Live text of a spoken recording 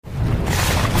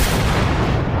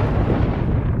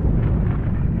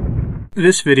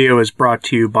This video is brought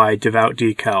to you by Devout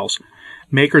Decals,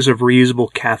 makers of reusable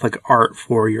Catholic art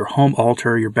for your home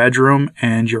altar, your bedroom,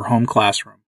 and your home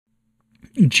classroom.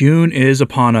 June is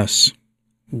upon us.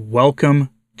 Welcome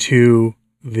to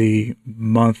the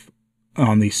month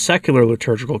on the secular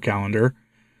liturgical calendar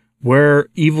where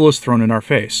evil is thrown in our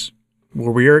face,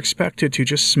 where we are expected to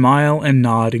just smile and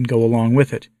nod and go along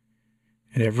with it.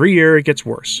 And every year it gets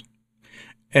worse.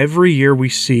 Every year we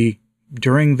see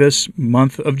during this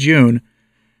month of June,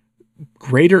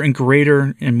 greater and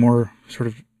greater and more sort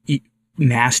of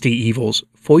nasty evils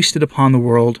foisted upon the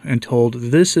world and told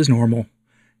this is normal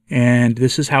and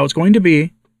this is how it's going to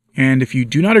be. And if you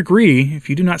do not agree, if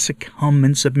you do not succumb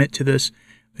and submit to this,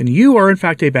 then you are in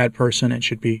fact a bad person and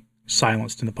should be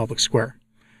silenced in the public square.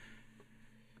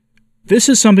 This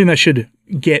is something that should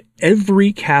get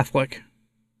every Catholic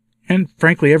and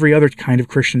frankly every other kind of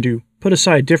Christian to put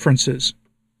aside differences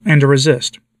and to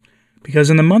resist. Because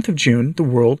in the month of June, the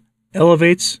world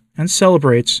elevates and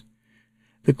celebrates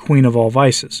the queen of all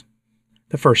vices,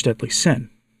 the first deadly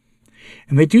sin.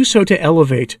 And they do so to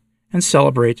elevate and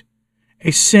celebrate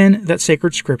a sin that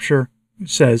sacred scripture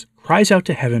says cries out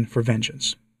to heaven for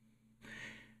vengeance.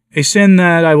 A sin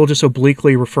that I will just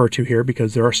obliquely refer to here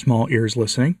because there are small ears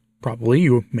listening. Probably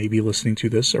you may be listening to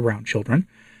this around children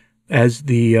as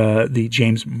the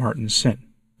James Martin sin.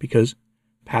 Because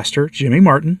Pastor Jimmy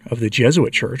Martin of the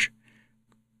Jesuit Church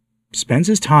spends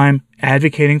his time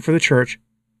advocating for the church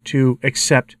to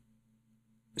accept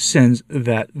sins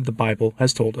that the Bible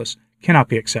has told us cannot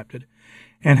be accepted,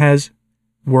 and has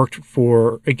worked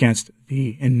against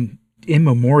the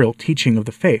immemorial teaching of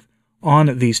the faith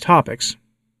on these topics.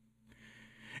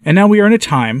 And now we are in a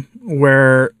time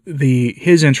where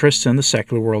his interests and the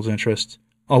secular world's interests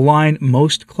align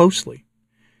most closely.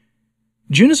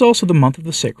 June is also the month of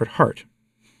the Sacred Heart.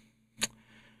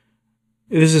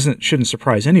 This shouldn't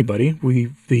surprise anybody.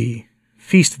 The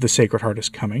Feast of the Sacred Heart is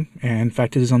coming, and in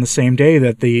fact it is on the same day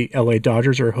that the LA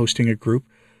Dodgers are hosting a group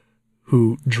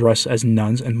who dress as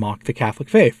nuns and mock the Catholic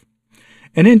faith.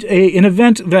 And in an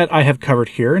event that I have covered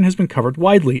here and has been covered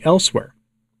widely elsewhere.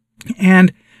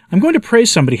 And I'm going to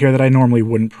praise somebody here that I normally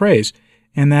wouldn't praise,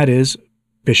 and that is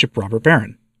Bishop Robert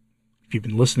Barron. If you've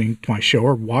been listening to my show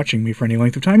or watching me for any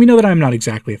length of time, you know that I'm not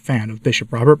exactly a fan of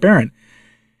Bishop Robert Barron.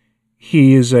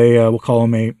 He is we'll call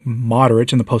him a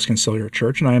moderate in the post-conciliar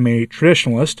church, and I am a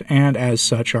traditionalist, and as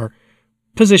such, our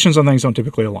positions on things don't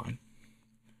typically align.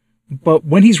 But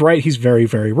when he's right, he's very,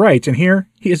 very right, and here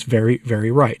he is very,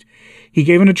 very right. He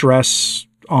gave an address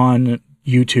on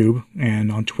YouTube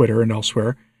and on Twitter and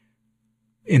elsewhere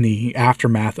in the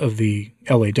aftermath of the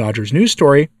LA Dodgers news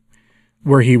story,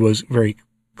 where he was very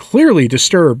clearly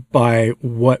disturbed by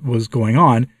what was going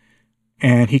on,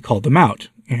 and he called them out,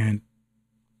 and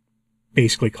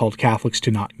basically called Catholics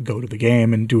to not go to the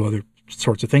game and do other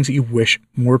sorts of things that you wish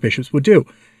more bishops would do.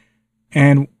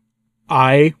 And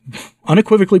I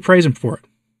unequivocally praise him for it.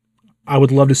 I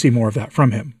would love to see more of that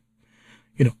from him.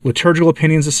 Liturgical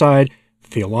opinions aside,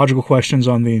 theological questions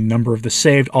on the number of the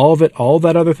saved, all of it, all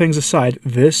that other things aside,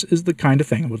 this is the kind of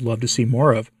thing I would love to see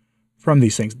more of from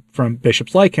these things, from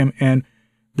bishops like him, and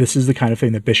this is the kind of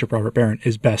thing that Bishop Robert Barron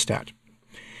is best at.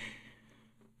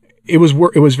 It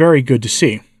was very good to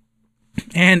see.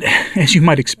 And as you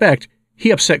might expect,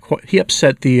 he upset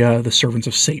the servants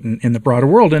of Satan in the broader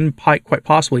world, and quite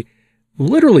possibly,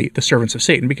 literally, the servants of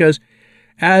Satan. Because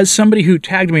as somebody who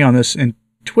tagged me on this in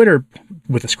Twitter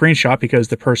with a screenshot, because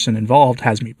the person involved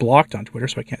has me blocked on Twitter,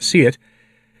 so I can't see it,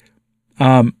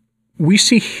 we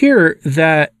see here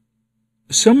that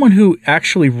someone who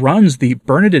actually runs the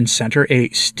Bernardin Center, a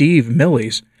Steve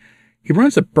Millies, he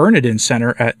runs the Bernardin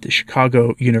Center at the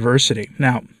Chicago University.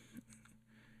 Now,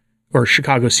 or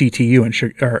Chicago CTU,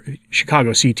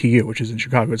 Chicago CTU, which is in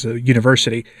Chicago. It's a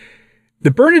university.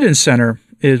 The Bernardin Center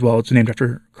it's named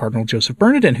after Cardinal Joseph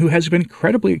Bernardin, who has been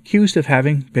credibly accused of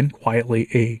having been quietly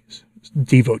a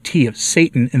devotee of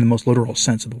Satan in the most literal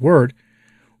sense of the word,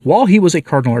 while he was a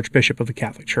Cardinal Archbishop of the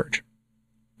Catholic Church.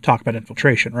 Talk about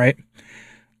infiltration, right?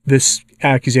 This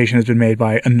accusation has been made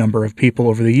by a number of people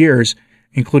over the years,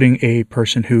 including a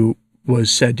person who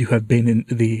was said to have been in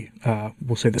the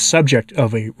subject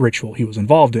of a ritual he was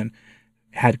involved in,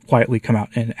 had quietly come out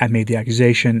and made the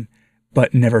accusation,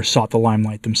 but never sought the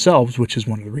limelight themselves, which is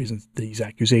one of the reasons these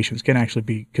accusations can actually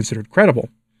be considered credible.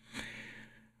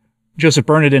 Joseph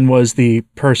Bernardin was the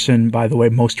person, by the way,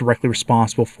 most directly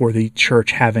responsible for the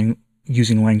church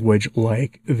using language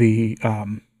like the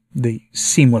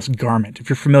seamless garment.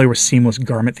 If you're familiar with seamless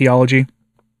garment theology,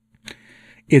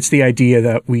 it's the idea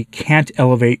that we can't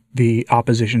elevate the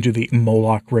opposition to the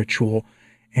Moloch ritual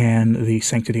and the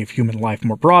sanctity of human life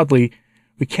more broadly.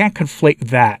 We can't conflate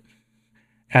that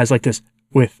as like this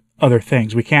with other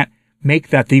things. We can't make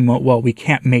that the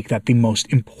most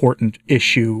important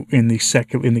issue in the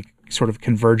sort of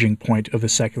converging point of the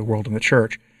secular world and the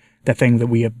church. That thing that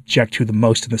we object to the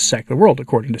most in the secular world,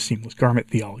 according to seamless garment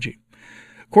theology.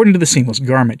 According to the seamless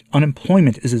garment,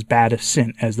 unemployment is as bad a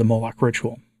sin as the Moloch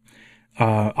ritual.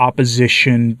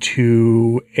 Opposition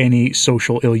to any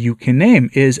social ill you can name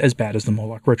is as bad as the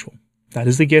Moloch ritual. That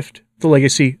is the gift, the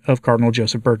legacy of Cardinal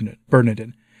Joseph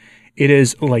Bernardin. It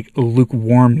is like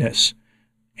lukewarmness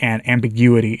and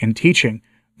ambiguity in teaching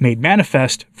made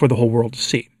manifest for the whole world to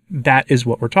see. That is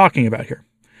what we're talking about here.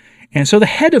 And so the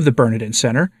head of the Bernardin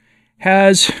Center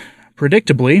has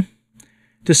predictably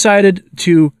decided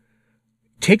to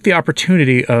take the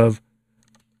opportunity of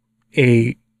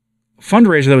a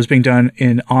fundraiser that was being done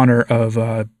in honor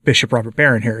of Bishop Robert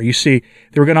Barron here. You see,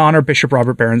 they were going to honor Bishop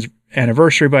Robert Barron's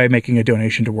anniversary by making a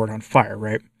donation to Word on Fire,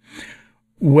 right?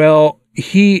 Well,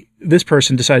 this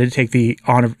person decided to take the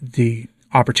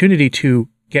opportunity to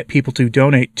get people to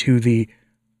donate to the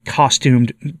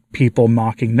costumed people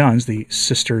mocking nuns, the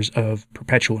Sisters of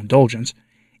Perpetual Indulgence,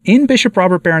 in Bishop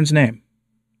Robert Barron's name.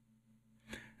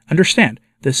 Understand,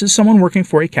 this is someone working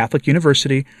for a Catholic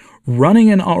university,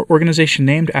 running an organization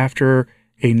named after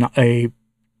a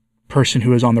person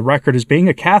who is on the record as being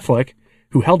a Catholic,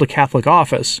 who held a Catholic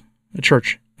office,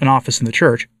 an office in the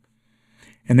church,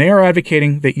 and they are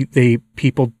advocating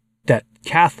that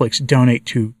Catholics donate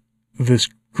to this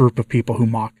group of people who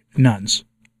mock nuns,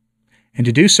 and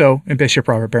to do so in Bishop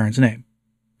Robert Barron's name.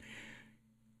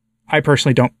 I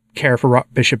personally don't care for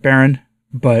Bishop Barron,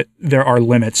 but there are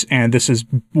limits, and this is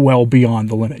well beyond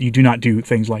the limit. You do not do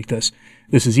things like this.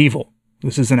 This is evil.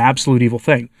 This is an absolute evil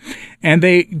thing. And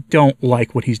they don't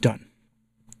like what he's done.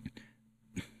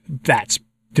 That's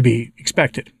to be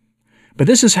expected. But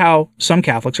this is how some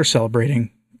Catholics are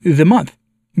celebrating the month.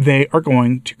 They are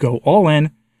going to go all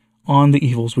in on the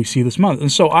evils we see this month.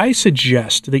 And so I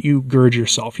suggest that you gird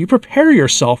yourself, you prepare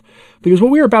yourself, because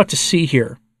what we are about to see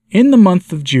here in the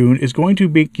month of June is going to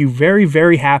make you very,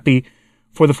 very happy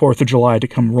for the 4th of July to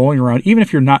come rolling around, even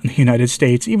if you're not in the United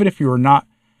States, even if you are not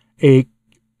a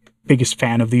biggest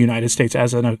fan of the United States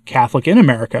as a Catholic in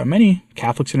America. Many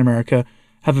Catholics in America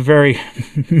have a very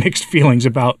mixed feelings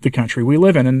about the country we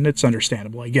live in, and it's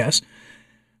understandable, I guess.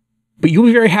 But you'll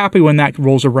be very happy when that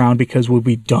rolls around, because we'll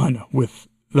be done with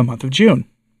the month of June.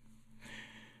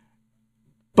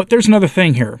 But there's another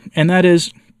thing here, and that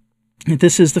is,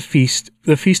 this is the feast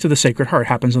of the Sacred Heart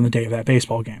happens on the day of that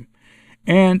baseball game.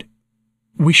 And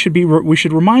we should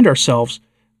remind ourselves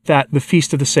that the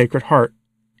Feast of the Sacred Heart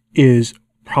is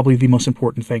probably the most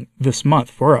important thing this month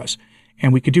for us.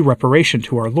 And we could do reparation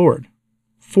to our Lord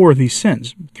for these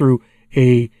sins through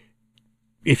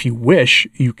if you wish,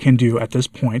 you can do at this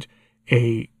point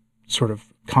a sort of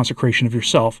consecration of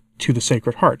yourself to the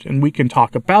Sacred Heart. And we can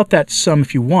talk about that some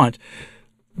if you want.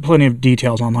 Plenty of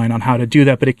details online on how to do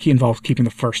that, but it involves keeping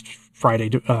the first Friday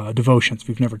devotions. If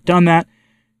you've never done that,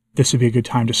 this would be a good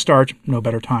time to start. No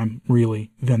better time,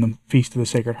 really, than the Feast of the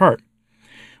Sacred Heart.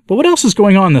 But what else is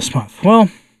going on this month? Well,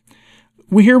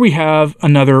 here we have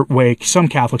another way some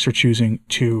Catholics are choosing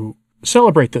to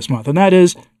celebrate this month, and that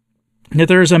is that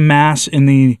there is a Mass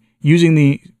we'll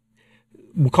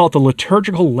call it the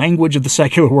liturgical language of the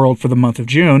secular world for the month of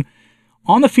June,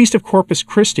 on the Feast of Corpus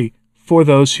Christi for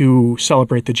those who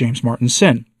celebrate the James Martin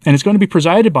sin. And it's going to be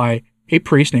presided by a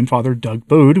priest named Father Doug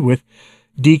Bood with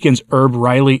deacons Herb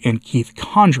Riley and Keith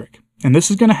Condrick. And this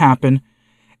is going to happen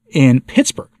in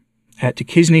Pittsburgh at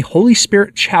Duquesne Holy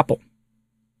Spirit Chapel.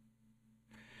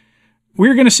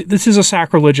 We're going to see, this is a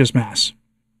sacrilegious Mass.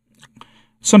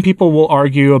 Some people will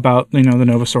argue about, the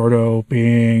Novus Ordo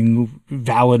being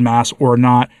valid Mass or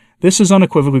not. This is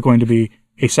unequivocally going to be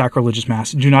a sacrilegious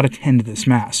Mass. Do not attend this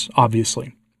Mass,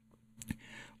 obviously.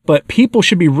 But people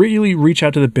should really reach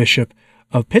out to the Bishop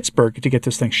of Pittsburgh to get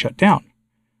this thing shut down.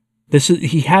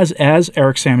 He has, as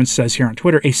Eric Salmon says here on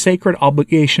Twitter, a sacred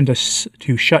obligation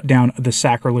to shut down the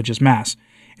sacrilegious Mass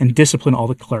and discipline all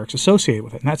the clerics associated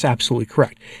with it. And that's absolutely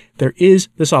correct. There is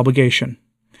this obligation.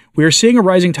 We are seeing a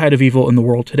rising tide of evil in the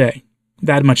world today.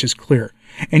 That much is clear.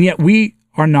 And yet we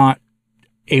are not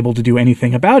able to do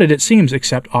anything about it, it seems,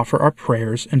 except offer our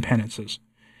prayers and penances.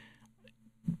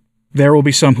 There will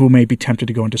be some who may be tempted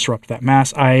to go and disrupt that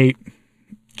Mass. I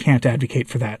can't advocate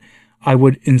for that. I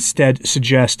would instead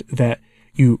suggest that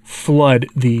you flood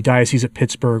the Diocese of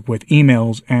Pittsburgh with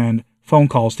emails and phone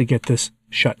calls to get this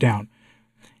shut down.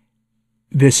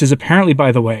 This is apparently,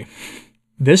 by the way,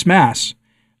 this Mass,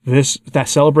 that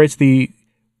celebrates the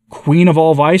Queen of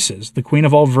all vices, the Queen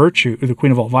of all virtue, or the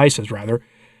Queen of all vices, rather,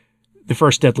 the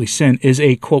first deadly sin, is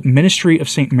a, quote, ministry of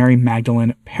St. Mary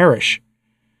Magdalene Parish.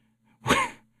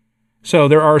 So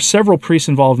there are several priests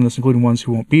involved in this, including ones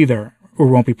who won't be there or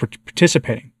won't be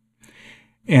participating.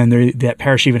 And that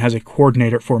parish even has a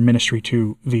coordinator for ministry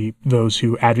to those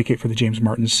who advocate for the James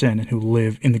Martin sin and who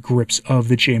live in the grips of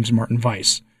the James Martin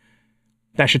vice.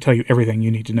 That should tell you everything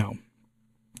you need to know.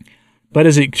 But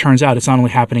as it turns out, it's not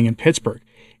only happening in Pittsburgh.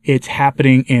 It's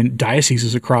happening in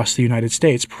dioceses across the United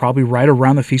States, probably right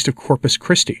around the Feast of Corpus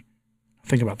Christi.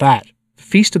 Think about that. The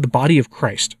Feast of the Body of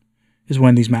Christ is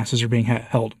when these masses are being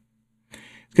held.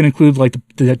 It's going to include like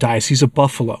the Diocese of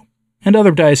Buffalo and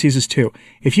other dioceses too.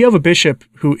 If you have a bishop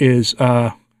who is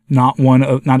not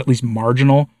at least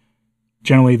marginal,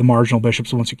 generally the marginal bishops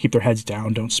are the ones who keep their heads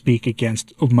down, don't speak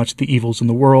against much of the evils in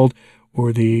the world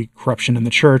or the corruption in the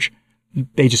church.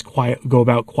 They just go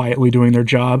about quietly doing their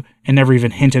job and never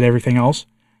even hint at everything else.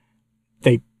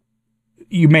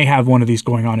 You may have one of these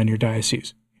going on in your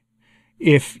diocese.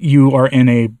 If you are in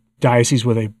a diocese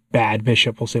with a bad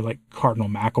bishop, we'll say like Cardinal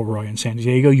McElroy in San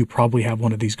Diego, you probably have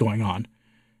one of these going on.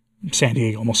 San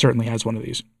Diego almost certainly has one of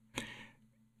these.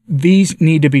 These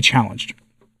need to be challenged.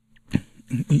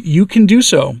 You can do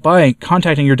so by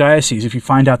contacting your diocese if you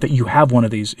find out that you have one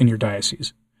of these in your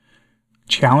diocese.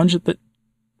 Challenge it.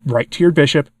 Write to your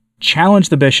bishop, challenge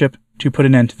the bishop to put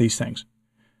an end to these things.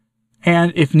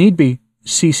 And if need be,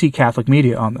 CC Catholic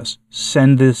Media on this.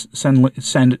 Send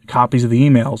copies of the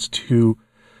emails to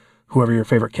whoever your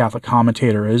favorite Catholic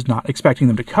commentator is, not expecting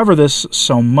them to cover this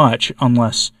so much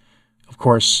unless, of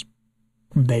course,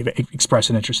 they've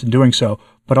expressed an interest in doing so,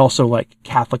 but also like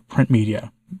Catholic print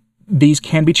media. These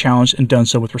can be challenged and done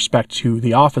so with respect to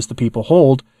the office the people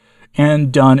hold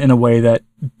and done in a way that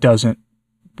doesn't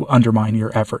undermine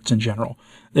your efforts in general.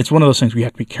 It's one of those things where you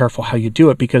have to be careful how you do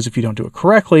it, because if you don't do it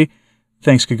correctly,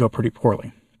 things could go pretty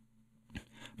poorly.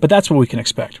 But that's what we can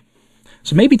expect.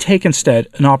 So maybe take instead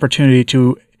an opportunity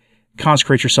to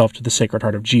consecrate yourself to the Sacred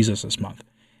Heart of Jesus this month.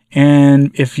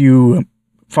 And if you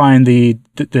find the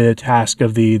task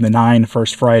of the 9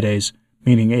 First Fridays,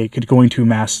 meaning going to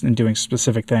Mass and doing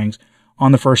specific things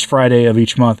on the first Friday of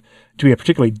each month, to be a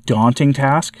particularly daunting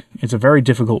task, it's a very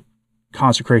difficult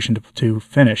consecration to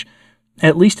finish.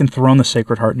 At least enthrone the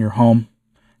Sacred Heart in your home.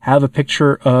 Have a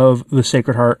picture of the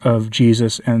Sacred Heart of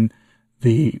Jesus and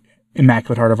the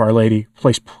Immaculate Heart of Our Lady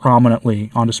placed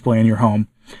prominently on display in your home.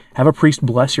 Have a priest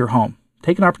bless your home.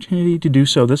 Take an opportunity to do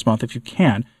so this month if you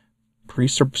can.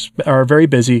 Priests are very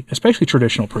busy, especially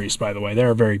traditional priests, by the way.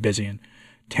 They're very busy and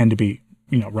tend to be,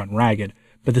 run ragged.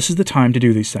 But this is the time to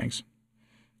do these things.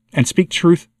 And speak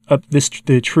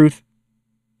the truth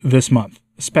this month.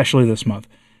 Especially this month,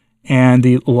 and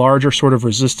the larger sort of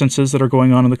resistances that are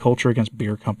going on in the culture against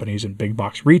beer companies and big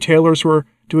box retailers who are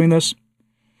doing this.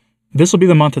 This will be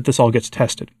the month that this all gets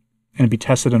tested, and be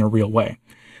tested in a real way.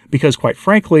 Because quite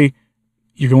frankly,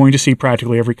 you're going to see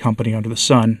practically every company under the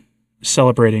sun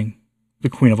celebrating the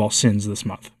Queen of All Sins this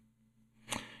month.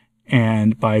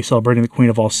 And by celebrating the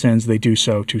Queen of All Sins, they do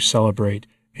so to celebrate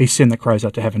a sin that cries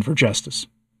out to heaven for justice.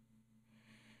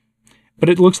 But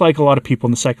it looks like a lot of people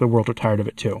in the secular world are tired of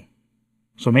it too.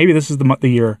 So maybe this is the month of the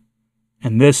year,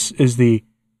 and this is the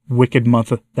wicked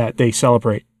month that they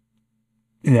celebrate.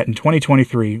 And that in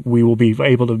 2023, we will be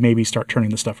able to maybe start turning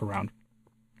the stuff around.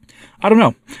 I don't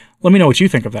know. Let me know what you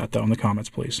think of that, though, in the comments,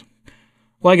 please.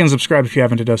 Like and subscribe if you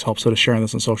haven't. It does help, so does sharing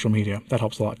this on social media. That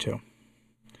helps a lot, too.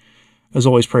 As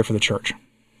always, pray for the church.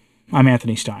 I'm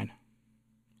Anthony Stein.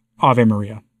 Ave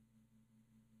Maria.